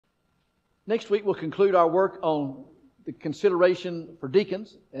Next week we'll conclude our work on the consideration for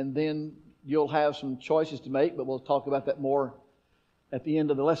deacons, and then you'll have some choices to make, but we'll talk about that more at the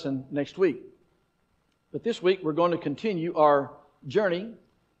end of the lesson next week. But this week we're going to continue our journey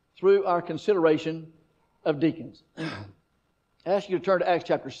through our consideration of deacons. I ask you to turn to Acts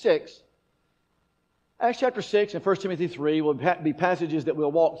chapter 6. Acts chapter 6 and 1 Timothy 3 will be passages that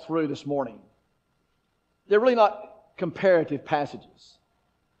we'll walk through this morning. They're really not comparative passages.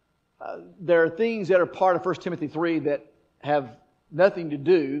 There are things that are part of 1 Timothy 3 that have nothing to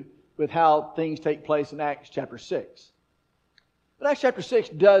do with how things take place in Acts chapter 6. But Acts chapter 6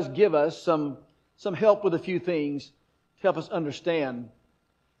 does give us some help with a few things to help us understand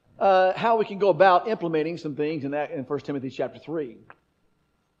how we can go about implementing some things in 1 Timothy chapter 3.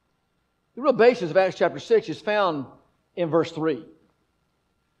 The real basis of Acts chapter 6 is found in verse 3.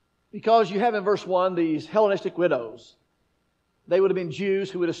 Because you have in verse 1 these Hellenistic widows. They would have been Jews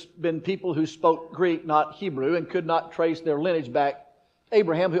who would have been people who spoke Greek, not Hebrew, and could not trace their lineage back to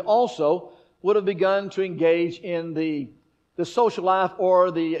Abraham, who also would have begun to engage in the social life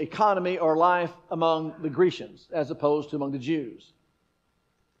or the economy or life among the Grecians as opposed to among the Jews.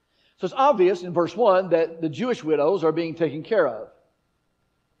 So it's obvious in verse 1 that the Jewish widows are being taken care of.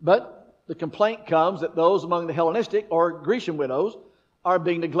 But the complaint comes that those among the Hellenistic or Grecian widows are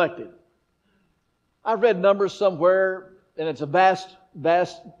being neglected. I've read numbers somewhere, and it's a vast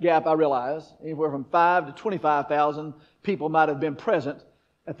gap, I realize. Anywhere from 5,000 to 25,000 people might have been present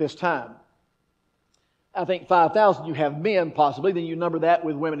at this time. I think 5,000 you have men possibly, then you number that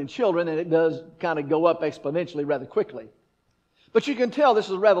with women and children, and it does kind of go up exponentially rather quickly. But you can tell this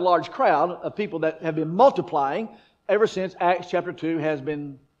is a rather large crowd of people that have been multiplying ever since Acts chapter 2 had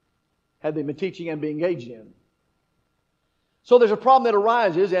they been teaching and being engaged in. So there's a problem that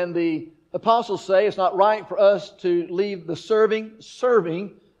arises, and the apostles say it's not right for us to leave the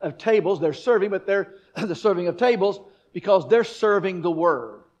serving of tables. They're serving, but they're the serving of tables because they're serving the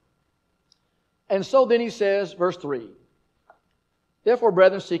Word. And so then he says, verse 3, "Therefore,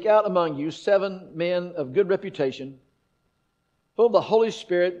 brethren, seek out among you 7 men of good reputation, full of the Holy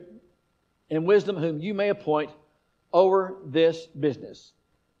Spirit and wisdom, whom you may appoint over this business.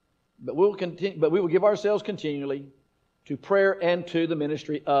 But we will give ourselves continually to prayer and to the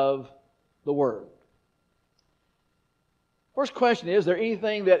ministry of the Word." First question is there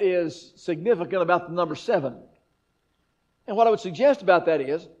anything that is significant about the number 7? And what I would suggest about that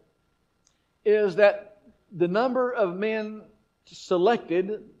is that the number of men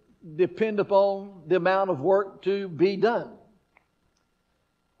selected depend upon the amount of work to be done.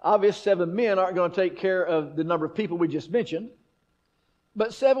 Obviously, 7 men aren't going to take care of the number of people we just mentioned.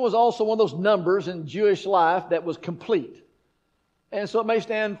 But 7 was also one of those numbers in Jewish life that was complete. And so it may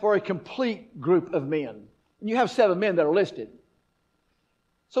stand for a complete group of men. And you have 7 men that are listed.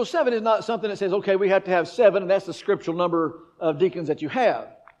 So 7 is not something that says, okay, we have to have 7, and that's the scriptural number of deacons that you have.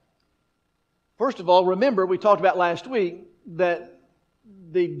 First of all, remember, we talked about last week that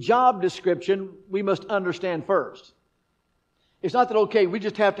the job description we must understand first. It's not that, okay, we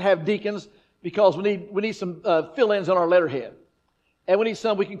just have to have deacons because we need some fill-ins on our letterhead. And we need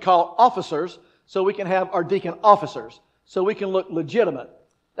some we can call officers so we can have our deacon officers so we can look legitimate.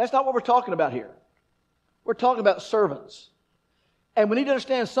 That's not what we're talking about here. We're talking about servants. And we need to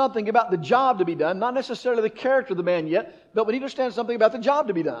understand something about the job to be done, not necessarily the character of the man yet, but we need to understand something about the job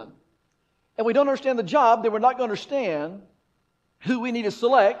to be done. And we don't understand the job, then we're not going to understand who we need to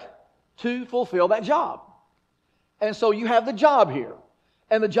select to fulfill that job. And so you have the job here.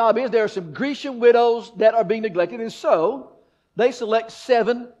 And the job is there are some Grecian widows that are being neglected, and so they select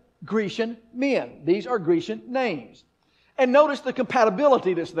 7 Grecian men. These are Grecian names. And notice the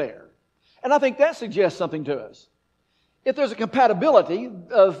compatibility that's there. And I think that suggests something to us. If there's a compatibility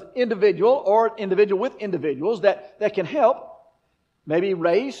of individual or individual with individuals that can help, maybe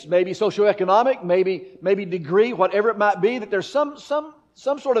race, maybe socioeconomic, maybe degree, whatever it might be, that there's some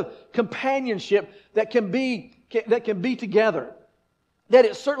sort of companionship that can be together. That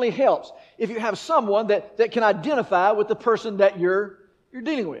it certainly helps if you have someone that can identify with the person that you're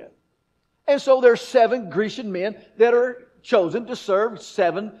dealing with. And so there's 7 Grecian men that are chosen to serve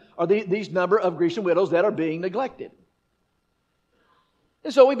 7 or these number of Grecian widows that are being neglected.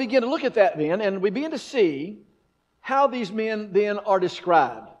 And so we begin to look at that then, and we begin to see how these men then are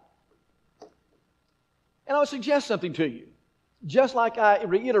described. And I would suggest something to you, just like I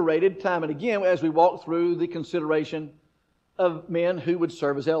reiterated time and again as we walk through the consideration of men who would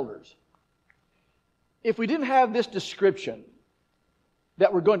serve as elders. If we didn't have this description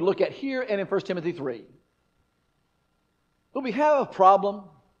that we're going to look at here and in 1 Timothy 3, would we have a problem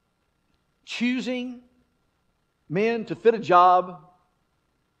choosing men to fit a job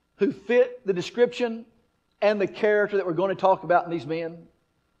who fit the description and the character that we're going to talk about in these men,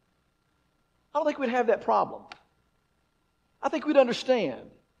 I don't think we'd have that problem. I think we'd understand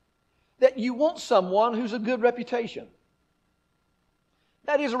that you want someone who's a good reputation.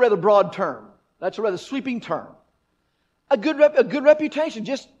 That is a rather broad term. That's a rather sweeping term. A good reputation,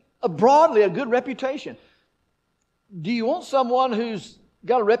 just broadly a good reputation. Do you want someone who's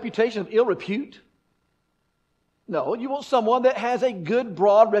got a reputation of ill repute? No, you want someone that has a good,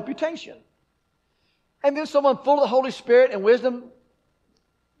 broad reputation. And then someone full of the Holy Spirit and wisdom.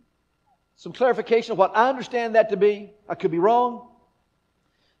 Some clarification of what I understand that to be. I could be wrong.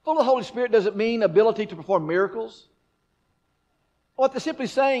 Full of the Holy Spirit doesn't mean ability to perform miracles. What they're simply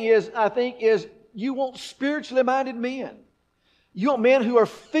saying is, I think, is you want spiritually minded men. You want men who are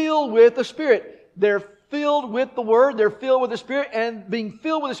filled with the Spirit. They're filled with the Word. They're filled with the Spirit. And being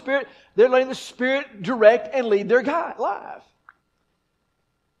filled with the Spirit, they're letting the Spirit direct and lead their life.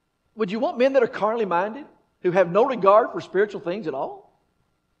 Would you want men that are carnally minded, who have no regard for spiritual things at all?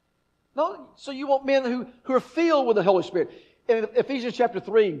 No. So you want men who are filled with the Holy Spirit. In Ephesians chapter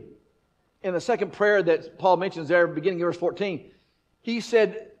 3, in the second prayer that Paul mentions there, beginning of verse 14, he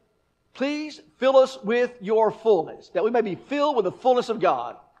said, please fill us with your fullness, that we may be filled with the fullness of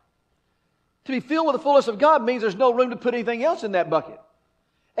God. To be filled with the fullness of God means there's no room to put anything else in that bucket.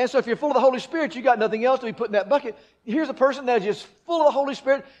 And so if you're full of the Holy Spirit, you got nothing else to be put in that bucket. Here's a person that is just full of the Holy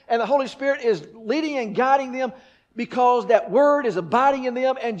Spirit, and the Holy Spirit is leading and guiding them because that Word is abiding in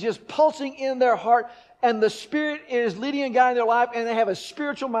them and just pulsing in their heart, and the Spirit is leading and guiding their life, and they have a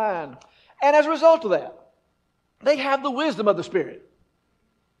spiritual mind. And as a result of that, they have the wisdom of the Spirit.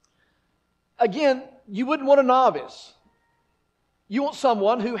 Again, you wouldn't want a novice. You want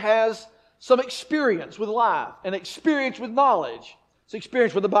someone who has some experience with life, and experience with knowledge, some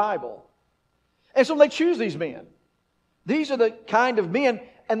experience with the Bible. And so they choose these men. These are the kind of men,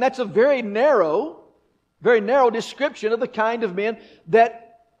 and that's a very narrow description of the kind of men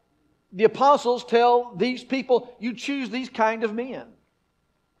that the apostles tell these people, you choose these kind of men.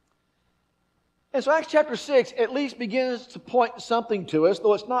 And so Acts chapter 6 at least begins to point something to us,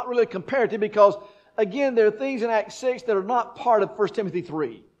 though it's not really comparative because, again, there are things in Acts 6 that are not part of 1 Timothy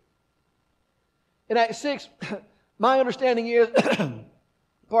 3. In Acts 6, my understanding is,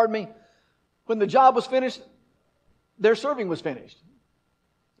 pardon me, when the job was finished, their serving was finished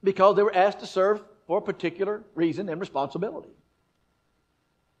because they were asked to serve for a particular reason and responsibility.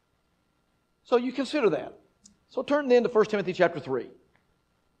 So you consider that. So turn then to 1 Timothy chapter 3.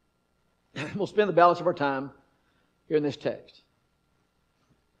 We'll spend the balance of our time here in this text.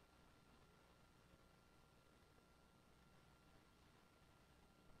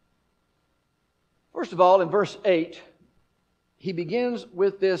 First of all, in verse 8, he begins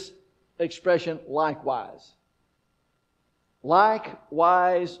with this expression, likewise.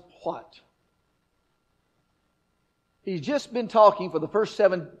 Likewise what? He's just been talking for the first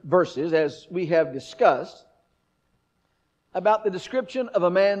 7 verses, as we have discussed, about the description of a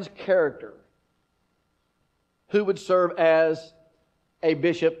man's character who would serve as a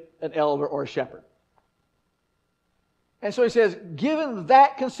bishop, an elder, or a shepherd. And so he says, given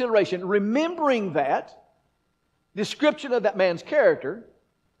that consideration, remembering that description of that man's character,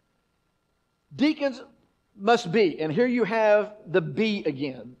 deacons must be, and here you have the be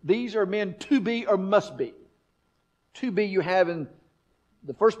again. These are men to be or must be. To be you have in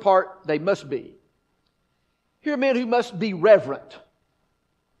the first part, they must be. Here are men who must be reverent.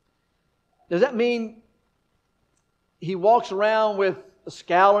 Does that mean he walks around with a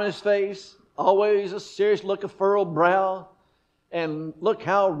scowl on his face, always a serious look of furrowed brow, and look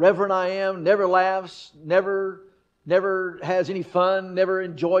how reverent I am, never laughs, never has any fun, never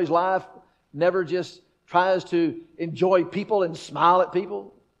enjoys life, never just tries to enjoy people and smile at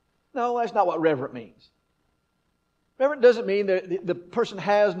people? No, that's not what reverent means. Reverent doesn't mean that the person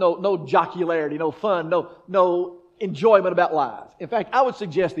has no jocularity, no fun, no enjoyment about life. In fact, I would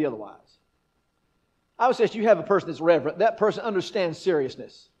suggest the otherwise. I would suggest you have a person that's reverent. That person understands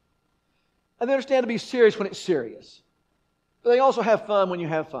seriousness. And they understand to be serious when it's serious. But they also have fun when you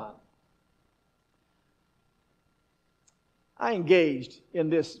have fun. I engaged in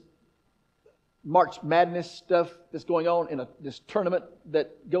this March Madness stuff that's going on in this tournament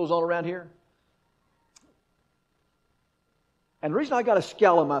that goes on around here. And the reason I got a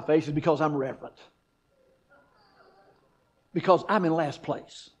scowl on my face is because I'm reverent. Because I'm in last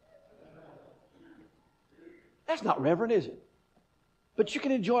place. That's not reverent, is it? But you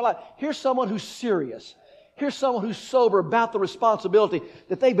can enjoy life. Here's someone who's serious. Here's someone who's sober about the responsibility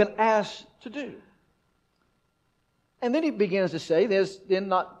that they've been asked to do. And then he begins to say, there's then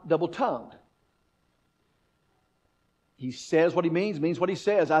not double-tongued. He says what he means what he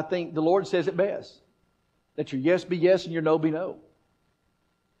says. I think the Lord says it best. Let your yes be yes and your no be no.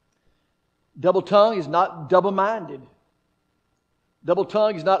 Double tongue is not double-minded. Double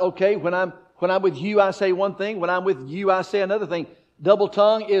tongue is not, okay, when I'm with you, I say one thing. When I'm with you, I say another thing. Double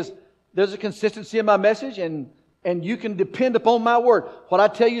tongue is, there's a consistency in my message, and you can depend upon my word. What I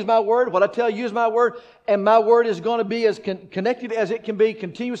tell you is my word. What I tell you is my word. And my word is going to be as connected as it can be,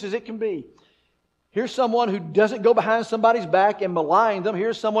 continuous as it can be. Here's someone who doesn't go behind somebody's back and malign them.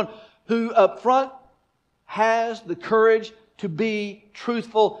 Here's someone who up front has the courage to be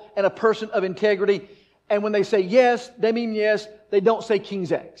truthful and a person of integrity. And when they say yes, they mean yes. They don't say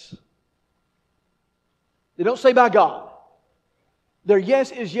King's X. They don't say by God. Their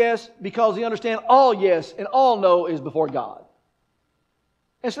yes is yes because they understand all yes and all no is before God.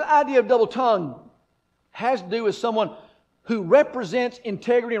 And so the idea of double tongue has to do with someone who represents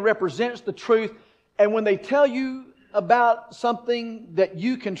integrity and represents the truth. And when they tell you about something, that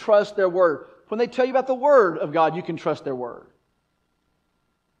you can trust their word. When they tell you about the Word of God, you can trust their word.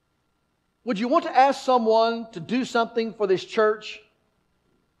 Would you want to ask someone to do something for this church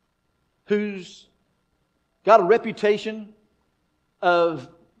who's got a reputation of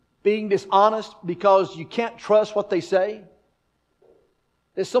being dishonest because you can't trust what they say?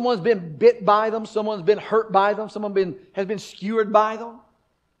 That someone's been bit by them, someone's been hurt by them, someone has been skewered by them?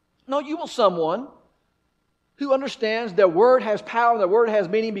 No, you want someone who understands their word has power and their word has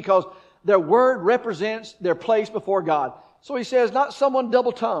meaning because their word represents their place before God. So he says, not someone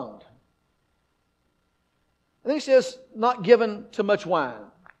double-tongued. And then he says, not given to much wine.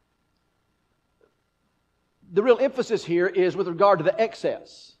 The real emphasis here is with regard to the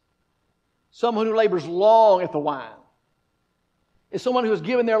excess. Someone who labors long at the wine. Is someone who has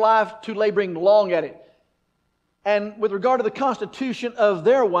given their life to laboring long at it. And with regard to the constitution of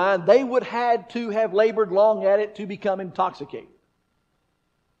their wine, they would have to have labored long at it to become intoxicated.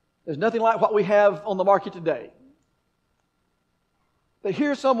 There's nothing like what we have on the market today. But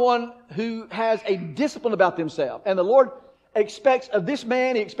here's someone who has a discipline about themselves. And the Lord expects of this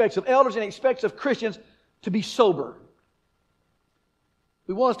man, He expects of elders, and He expects of Christians to be sober.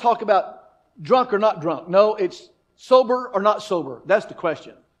 We want to talk about drunk or not drunk. No, it's sober or not sober. That's the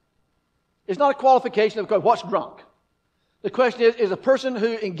question. It's not a qualification of what's drunk. The question is a person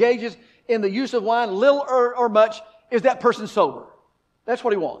who engages in the use of wine, little or much, is that person sober? That's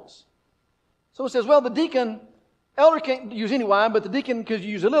what he wants. So it says, well, the elder can't use any wine, but the deacon could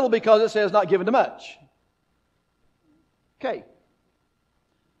use a little because it says not given to much. Okay.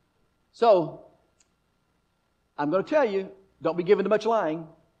 So, I'm going to tell you, don't be given to much lying.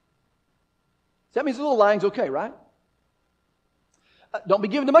 So that means a little lying's okay, right? Don't be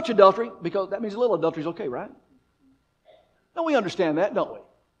given to much adultery, because that means a little adultery is okay, right? No, we understand that, don't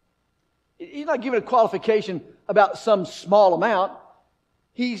we? He's not giving a qualification about some small amount.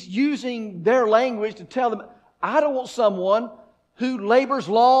 He's using their language to tell them, I don't want someone who labors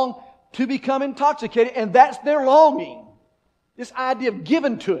long to become intoxicated, and that's their longing. This idea of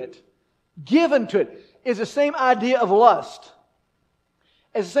given to it is the same idea of lust.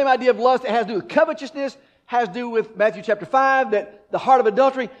 It's the same idea of lust that has to do with covetousness, has to do with Matthew chapter 5, that the heart of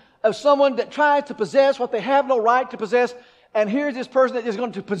adultery, of someone that tries to possess what they have no right to possess. And here's this person that is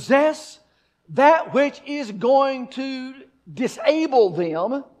going to possess that which is going to disable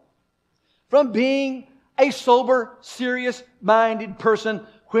them from being a sober, serious-minded person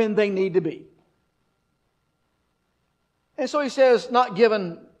when they need to be. And so he says, not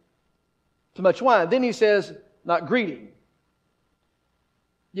given to much wine. Then he says, not greedy.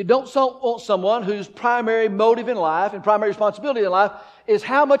 You don't want someone whose primary motive in life and primary responsibility in life is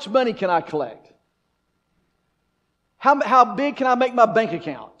how much money can I collect? How big can I make my bank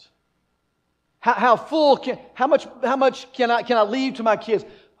account? How much can I leave to my kids?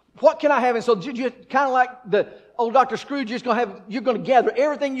 What can I have? And so you kind of like the old Dr. Scrooge, you're going to gather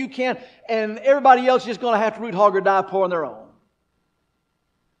everything you can, and everybody else is just going to have to root hog or die poor on their own.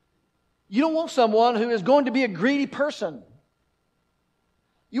 You don't want someone who is going to be a greedy person.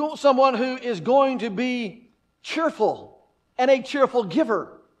 You want someone who is going to be cheerful and a cheerful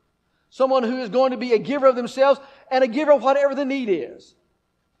giver. Someone who is going to be a giver of themselves and a giver of whatever the need is.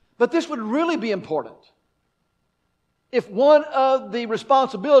 But this would really be important if one of the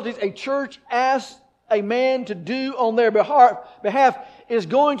responsibilities a church asks a man to do on their behalf is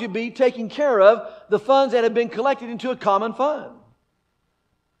going to be taking care of the funds that have been collected into a common fund.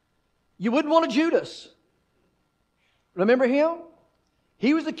 You wouldn't want a Judas. Remember him?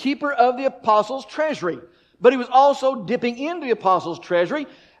 He was the keeper of the apostles' treasury, but he was also dipping into the apostles' treasury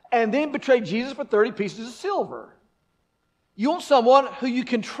and then betrayed Jesus for 30 pieces of silver. You want someone who you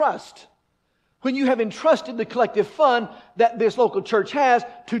can trust, when you have entrusted the collective fund that this local church has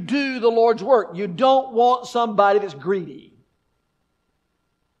to do the Lord's work. You don't want somebody that's greedy.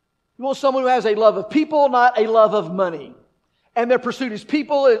 You want someone who has a love of people, not a love of money. And their pursuit is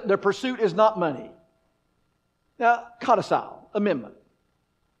people, their pursuit is not money. Now, codicil, amendment.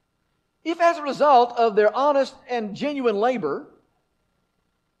 If as a result of their honest and genuine labor,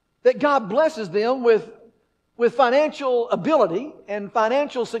 that God blesses them with financial ability and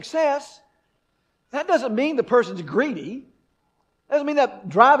financial success, that doesn't mean the person's greedy. That doesn't mean that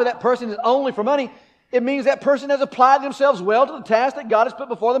drive of that person is only for money. It means that person has applied themselves well to the task that God has put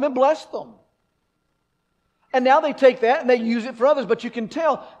before them and blessed them. And now they take that and they use it for others. But you can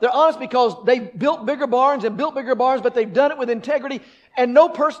tell they're honest because they built bigger barns and built bigger barns, but they've done it with integrity and no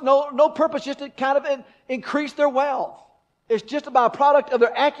purpose just to kind of increase their wealth. It's just a byproduct of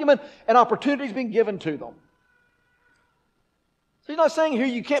their acumen and opportunities being given to them. So he's not saying here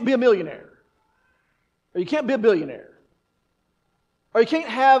you can't be a millionaire, or you can't be a billionaire, or you can't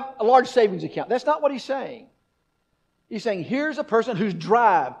have a large savings account. That's not what he's saying. He's saying here's a person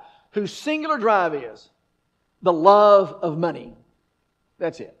whose singular drive is the love of money.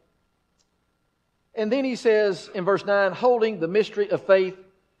 That's it. And then he says in verse 9, holding the mystery of faith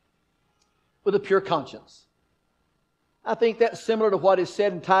with a pure conscience. I think that's similar to what is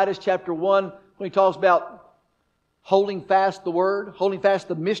said in Titus chapter 1 when he talks about holding fast the word, holding fast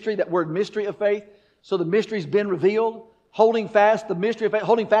the mystery, that word mystery of faith. So the mystery's been revealed. Holding fast the mystery of faith,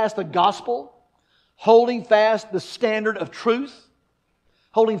 holding fast the gospel, holding fast the standard of truth,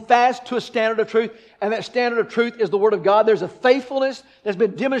 holding fast to a standard of truth, and that standard of truth is the Word of God. There's a faithfulness that's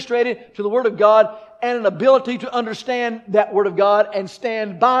been demonstrated to the Word of God and an ability to understand that Word of God and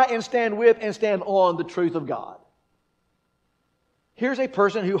stand by and stand with and stand on the truth of God. Here's a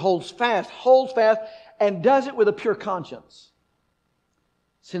person who holds fast, and does it with a pure conscience.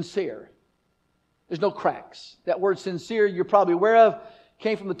 Sincere. There's no cracks. That word sincere, you're probably aware of,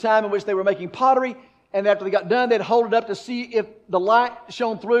 came from the time in which they were making pottery, and after they got done, they'd hold it up to see if the light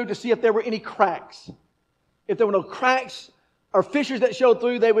shone through, to see if there were any cracks. If there were no cracks or fissures that showed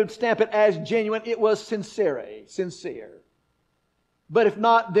through, they would stamp it as genuine. It was sincere. But if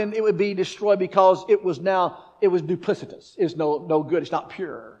not, then it would be destroyed because it was duplicitous. It's no good. It's not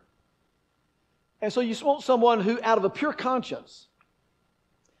pure. And so you want someone who, out of a pure conscience,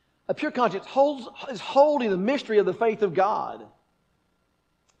 is holding the mystery of the faith of God.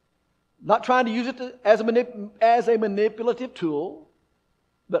 Not trying to use it as a manipulative tool,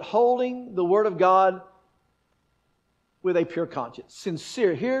 but holding the Word of God with a pure conscience.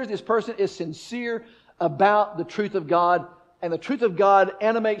 Sincere. Here, this person is sincere about the truth of God, and the truth of God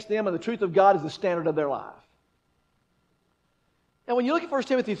animates them, and the truth of God is the standard of their life. And when you look at 1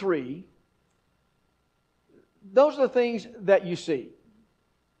 Timothy 3, those are the things that you see.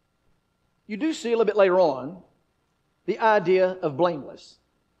 You do see a little bit later on the idea of blameless.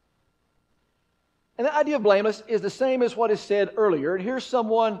 And the idea of blameless is the same as what is said earlier. And here's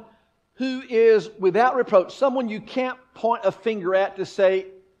someone who is without reproach, someone you can't point a finger at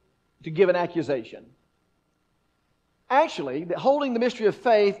to give an accusation. Actually, holding the mystery of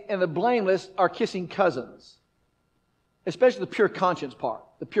faith and the blameless are kissing cousins, especially the pure conscience part.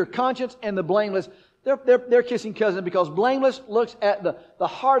 The pure conscience and the blameless, they're kissing cousins, because blameless looks at the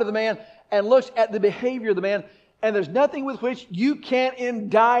heart of the man and looks at the behavior of the man, and there's nothing with which you can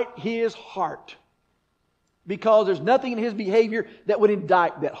indict his heart, because there's nothing in his behavior that would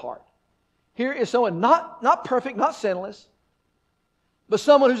indict that heart. Here is someone not perfect, not sinless, but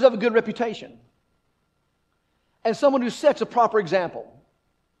someone who's of a good reputation, and someone who sets a proper example.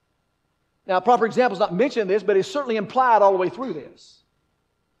 Now, a proper example is not mentioned in this, but it's certainly implied all the way through this.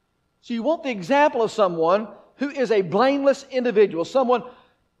 So you want the example of someone who is a blameless individual,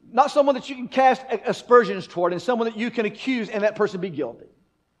 not someone that you can cast aspersions toward, and someone that you can accuse and that person be guilty.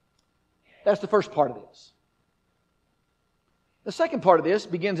 That's the first part of this. The second part of this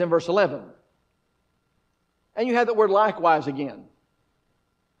begins in verse 11. And you have the word likewise again.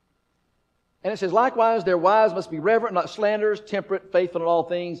 And it says, likewise, their wives must be reverent, not slanderers, temperate, faithful in all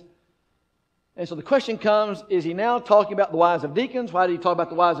things. And so the question comes, is he now talking about the wives of deacons? Why did he talk about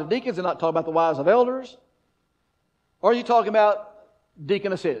the wives of deacons and not talk about the wives of elders? Or are you talking about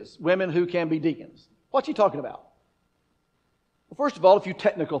deaconesses, women who can be deacons? What's he talking about? Well, first of all, a few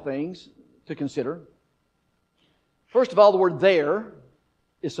technical things to consider. First of all, the word there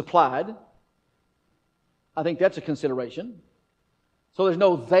is supplied. I think that's a consideration. So there's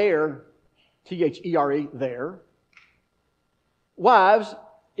no there, T-H-E-R-E, there. Wives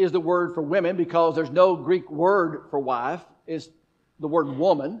is the word for women because there's no Greek word for wife. It's the word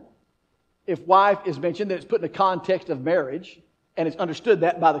woman. If wife is mentioned, then it's put in the context of marriage, and it's understood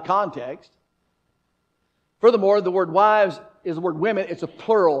that by the context. Furthermore, the word wives is the word women. It's a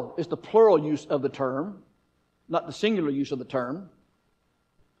plural. It's the plural use of the term, not the singular use of the term.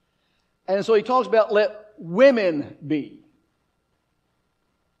 And so he talks about let women be.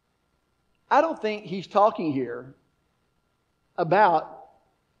 I don't think he's talking here about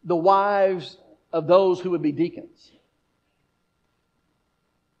the wives of those who would be deacons.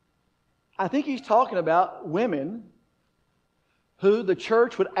 I think he's talking about women who the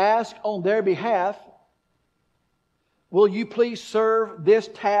church would ask on their behalf, will you please serve this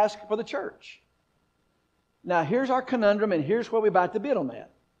task for the church? Now, here's our conundrum, and here's where we bite the bit on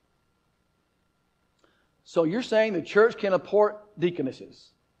that. So you're saying the church can appoint deaconesses.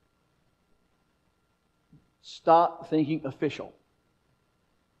 Stop thinking official.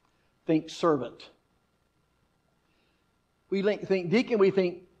 Think servant. We think deacon, we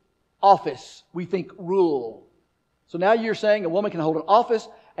think office, we think rule. So now you're saying a woman can hold an office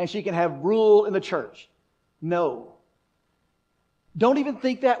and she can have rule in the church. No. Don't even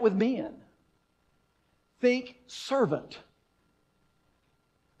think that with men. Think servant.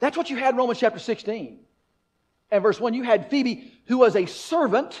 That's what you had in Romans chapter 16. And verse 1, you had Phoebe, who was a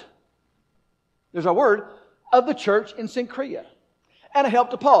servant, there's our word, of the church in Cenchrea, and a help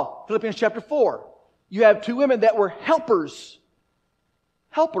to Paul. Philippians chapter 4, you have two women that were helpers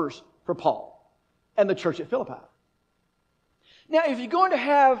for Paul and the church at Philippi. Now, if you're going to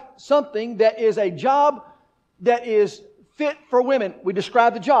have something that is a job that is fit for women, we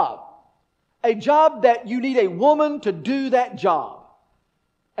describe the job. A job that you need a woman to do that job.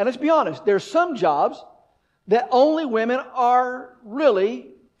 And let's be honest, there's some jobs that only women are really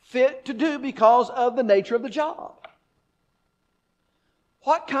fit to do because of the nature of the job.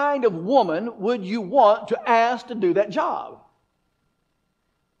 What kind of woman would you want to ask to do that job?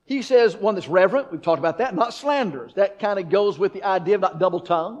 He says one that's reverent, we've talked about that, not slanderous. That kind of goes with the idea of not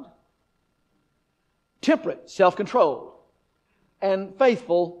double-tongued. Temperate, self-controlled, and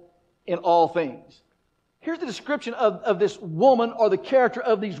faithful in all things. Here's the description of this woman or the character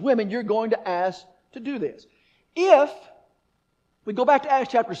of these women you're going to ask to do this. If we go back to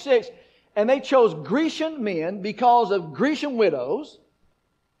Acts chapter 6, and they chose Grecian men because of Grecian widows,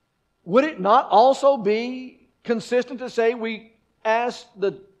 would it not also be consistent to say we ask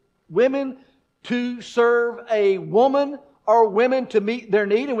the women to serve a woman or women to meet their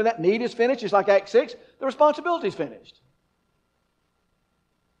need, and when that need is finished, just like Acts 6, the responsibility is finished?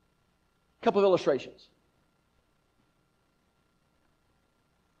 A couple of illustrations.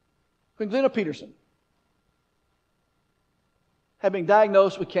 When Glenna Peterson had been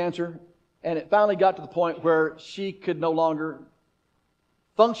diagnosed with cancer, and it finally got to the point where she could no longer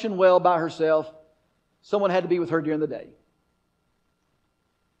function well by herself, someone had to be with her during the day.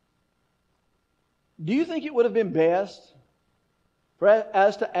 Do you think it would have been best for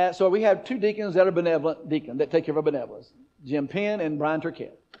us to ask? So we have two deacons that are benevolent deacons that take care of our benevolence, Jim Penn and Brian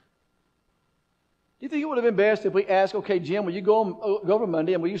Turquette. Do you think it would have been best if we asked, okay, Jim, will you go over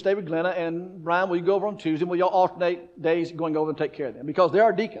Monday, and will you stay with Glenna, and Brian, will you go over on Tuesday, and will y'all alternate days going over and take care of them? Because they're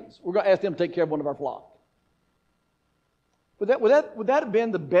our deacons. We're going to ask them to take care of one of our flock. Would that have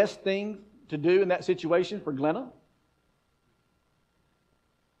been the best thing to do in that situation for Glenna?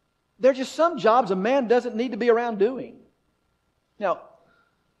 There are just some jobs a man doesn't need to be around doing. Now,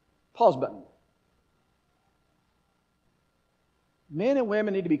 pause button. Men and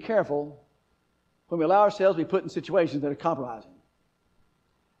women need to be careful when we allow ourselves to be put in situations that are compromising.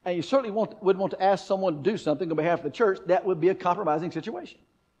 And you certainly would want to ask someone to do something on behalf of the church. That would be a compromising situation.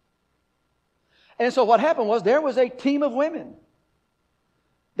 And so what happened was there was a team of women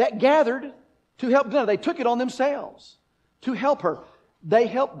that gathered to help Glenna. They took it on themselves to help her. They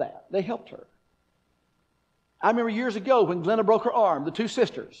helped that. They helped her. I remember years ago when Glenna broke her arm, the two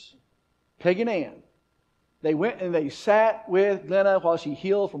sisters, Peggy and Ann, they went and they sat with Glenna while she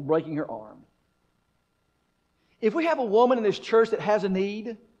healed from breaking her arm. If we have a woman in this church that has a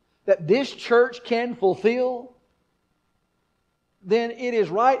need that this church can fulfill, then it is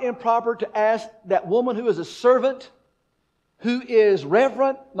right and proper to ask that woman who is a servant, who is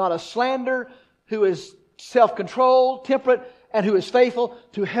reverent, not a slander, who is self-controlled, temperate, and who is faithful,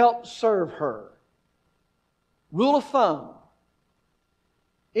 to help serve her. Rule of thumb: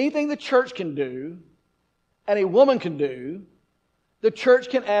 anything the church can do and a woman can do, the church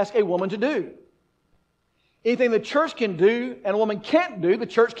can ask a woman to do. Anything the church can do and a woman can't do, the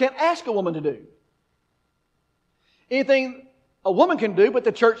church can't ask a woman to do. Anything a woman can do, but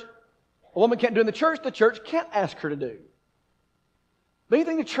a woman can't do in the church can't ask her to do. But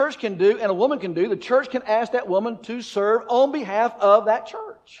anything the church can do and a woman can do, the church can ask that woman to serve on behalf of that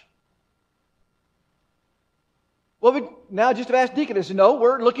church. Well, we now just have asked deaconess, no,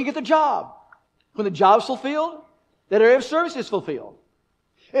 we're looking at the job. When the job's fulfilled, that area of service is fulfilled.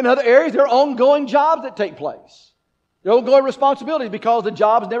 In other areas, there are ongoing jobs that take place. There are ongoing responsibilities because the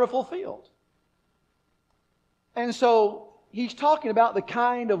job is never fulfilled. And so he's talking about the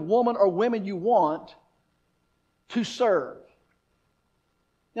kind of woman or women you want to serve.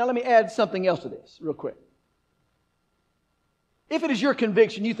 Now let me add something else to this real quick. If it is your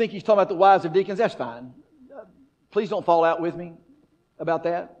conviction, you think he's talking about the wives of deacons, that's fine. Please don't fall out with me about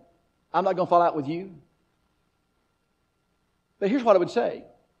that. I'm not going to fall out with you. But here's what I would say.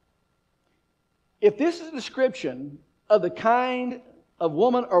 If this is a description of the kind of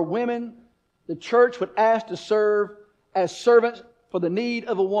woman or women the church would ask to serve as servants for the need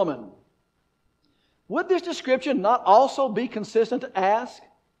of a woman, would this description not also be consistent to ask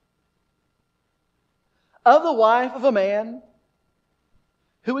of the wife of a man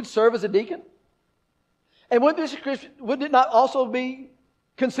who would serve as a deacon? And would it not also be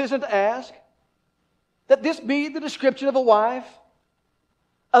consistent to ask that this be the description of a wife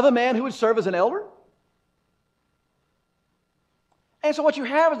of a man who would serve as an elder? And so what you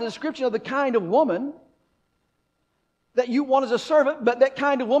have is a description of the kind of woman that you want as a servant, but that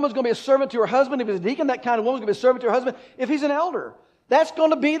kind of woman is going to be a servant to her husband if he's a deacon. That kind of woman is going to be a servant to her husband if he's an elder. That's going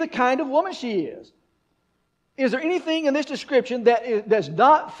to be the kind of woman she is. Is there anything in this description that does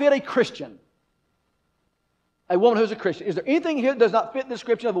not fit a Christian? A woman who's a Christian. Is there anything here that does not fit the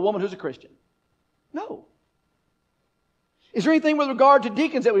description of a woman who's a Christian? No. Is there anything with regard to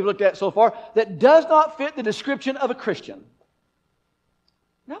deacons that we've looked at so far that does not fit the description of a Christian?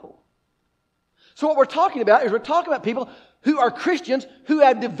 No. So what we're talking about is we're talking about people who are Christians who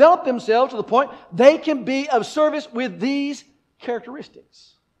have developed themselves to the point they can be of service with these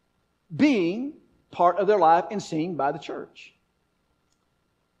characteristics, being part of their life and seen by the church.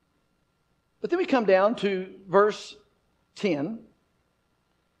 But then we come down to verse 10.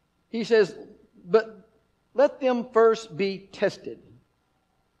 He says, but let them first be tested.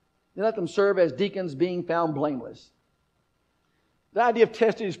 Then let them serve as deacons, being found blameless. The idea of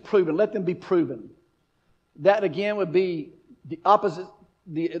tested is proven. Let them be proven. That again would be the opposite.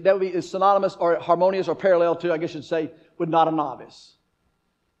 That would be synonymous or harmonious or parallel to, I guess you'd say, with not a novice.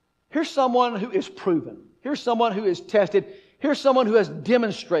 Here's someone who is proven. Here's someone who is tested. Here's someone who has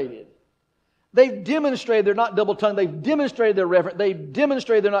demonstrated. They've demonstrated they're not double-tongued. They've demonstrated they're reverent. They've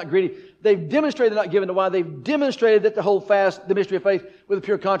demonstrated they're not greedy. They've demonstrated they're not given to wine. They've demonstrated that they hold fast the mystery of faith with a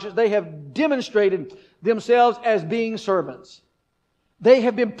pure conscience. They have demonstrated themselves as being servants. They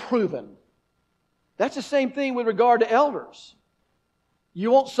have been proven. That's the same thing with regard to elders. You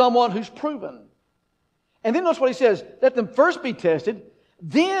want someone who's proven. And then notice what he says. Let them first be tested,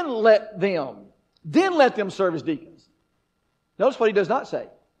 then let them serve as deacons. Notice what he does not say.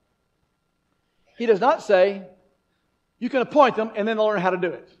 He does not say, you can appoint them and then they'll learn how to do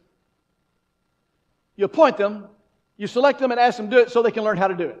it. You appoint them, you select them and ask them to do it so they can learn how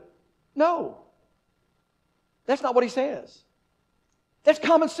to do it. No. That's not what he says. That's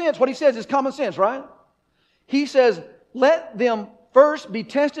common sense. What he says is common sense, right? He says, let them first be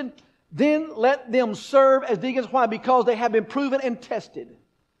tested, then let them serve as deacons. Why? Because they have been proven and tested.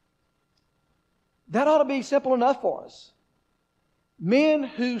 That ought to be simple enough for us. Men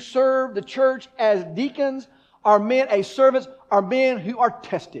who serve the church as deacons are men, as servants, are men who are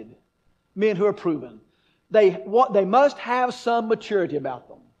tested. Men who are proven. They must have some maturity about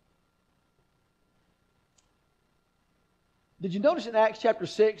them. Did you notice in Acts chapter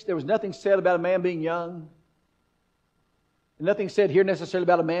 6, there was nothing said about a man being young? And nothing said here necessarily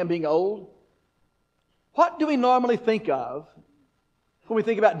about a man being old? What do we normally think of when we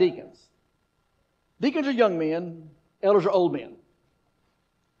think about deacons? Deacons are young men, elders are old men.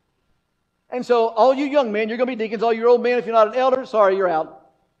 And so, all you young men, you're going to be deacons. All you old men, if you're not an elder, sorry, you're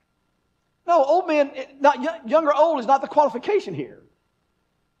out. No, old men, young or old is not the qualification here.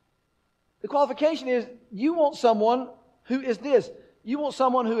 The qualification is you want someone who is this. You want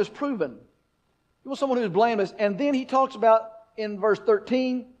someone who is proven. You want someone who is blameless. And then he talks about, in verse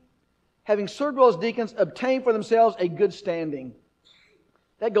 13, having served well as deacons, obtain for themselves a good standing.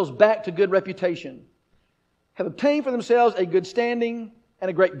 That goes back to good reputation. Have obtained for themselves a good standing and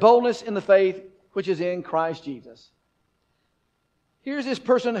a great boldness in the faith which is in Christ Jesus. Here's this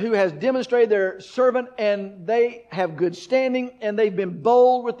person who has demonstrated their servant and they have good standing and they've been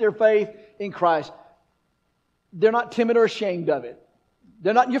bold with their faith in Christ. They're not timid or ashamed of it.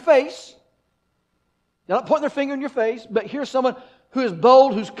 They're not in your face. They're not pointing their finger in your face. But here's someone who is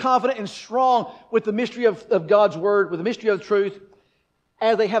bold, who's confident and strong with the mystery of God's Word, with the mystery of the truth,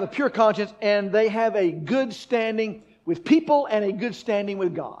 as they have a pure conscience and they have a good standing with people and a good standing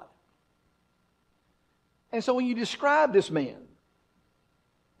with God. And so when you describe this man,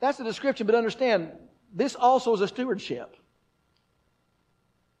 That's the description, but understand, this also is a stewardship.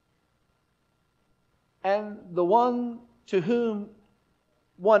 And the one to whom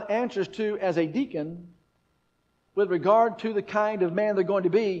one answers to as a deacon, with regard to the kind of man they're going to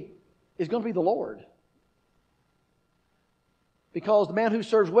be, is going to be the Lord. Because the man who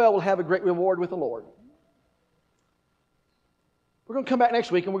serves well will have a great reward with the Lord. We're going to come back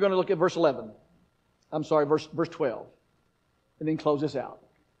next week and we're going to look at verse 11. I'm sorry, verse 12. And then close this out.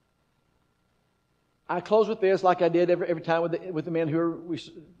 I close with this like I did every time with the men who we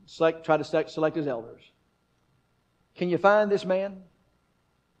try to select as elders. Can you find this man?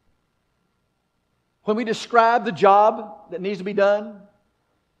 When we describe the job that needs to be done,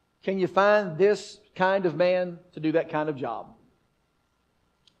 can you find this kind of man to do that kind of job?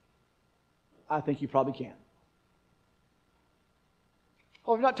 I think you probably can.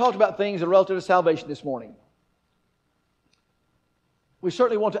 Well, we've not talked about things that are relative to salvation this morning. We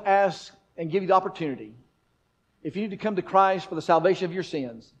certainly want to ask and give you the opportunity, if you need to come to Christ for the salvation of your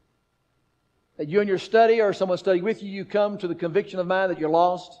sins, that you in your study or someone studying with you, you come to the conviction of mind that you're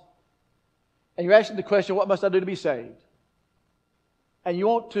lost, and you're asking the question, what must I do to be saved? And you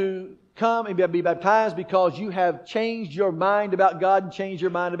want to come and be baptized because you have changed your mind about God and changed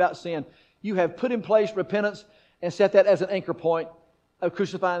your mind about sin. You have put in place repentance and set that as an anchor point of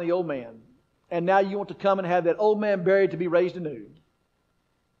crucifying the old man. And now you want to come and have that old man buried to be raised anew.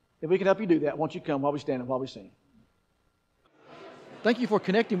 If we can help you do that, won't you come while we stand and while we sing? Thank you for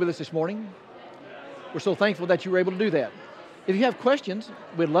connecting with us this morning. We're so thankful that you were able to do that. If you have questions,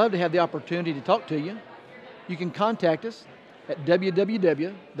 we'd love to have the opportunity to talk to you. You can contact us at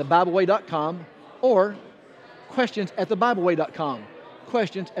www.thebibleway.com or questions@thebibleway.com.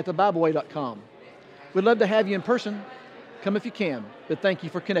 questions@thebibleway.com. We'd love to have you in person. Come if you can. But thank you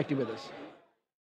for connecting with us.